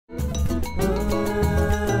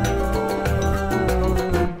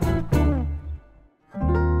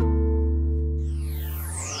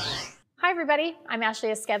everybody, I'm Ashley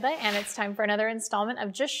Esqueda, and it's time for another installment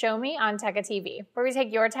of Just Show Me on Tekka TV, where we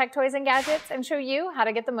take your tech toys and gadgets and show you how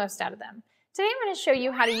to get the most out of them. Today I'm going to show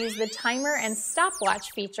you how to use the timer and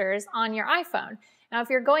stopwatch features on your iPhone. Now if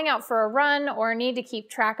you're going out for a run or need to keep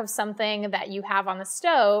track of something that you have on the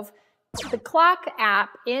stove, the clock app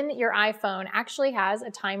in your iPhone actually has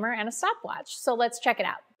a timer and a stopwatch, so let's check it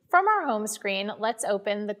out. From our home screen, let's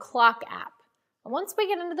open the clock app. Once we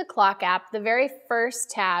get into the clock app, the very first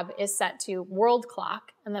tab is set to world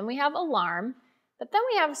clock, and then we have alarm, but then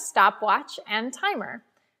we have stopwatch and timer.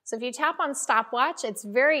 So if you tap on stopwatch, it's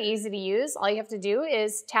very easy to use. All you have to do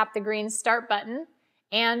is tap the green start button,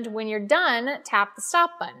 and when you're done, tap the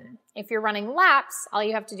stop button. If you're running laps, all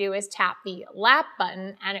you have to do is tap the lap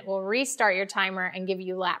button, and it will restart your timer and give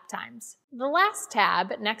you lap times. The last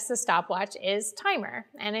tab next to stopwatch is timer,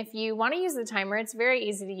 and if you want to use the timer, it's very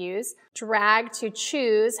easy to use. Drag to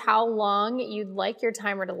choose how long you'd like your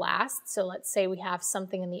timer to last. So let's say we have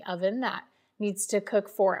something in the oven that needs to cook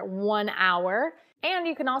for 1 hour, and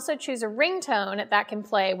you can also choose a ringtone that can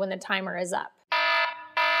play when the timer is up.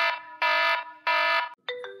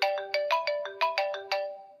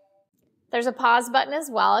 There's a pause button as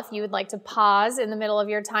well if you would like to pause in the middle of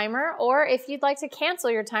your timer, or if you'd like to cancel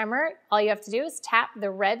your timer, all you have to do is tap the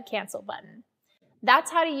red cancel button. That's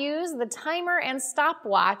how to use the timer and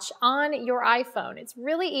stopwatch on your iPhone. It's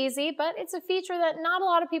really easy, but it's a feature that not a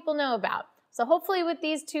lot of people know about. So hopefully with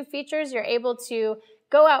these two features, you're able to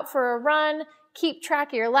go out for a run, keep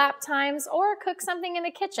track of your lap times, or cook something in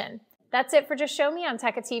the kitchen. That's it for Just Show Me on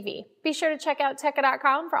Tekka TV. Be sure to check out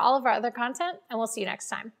tekka.com for all of our other content, and we'll see you next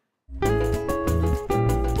time.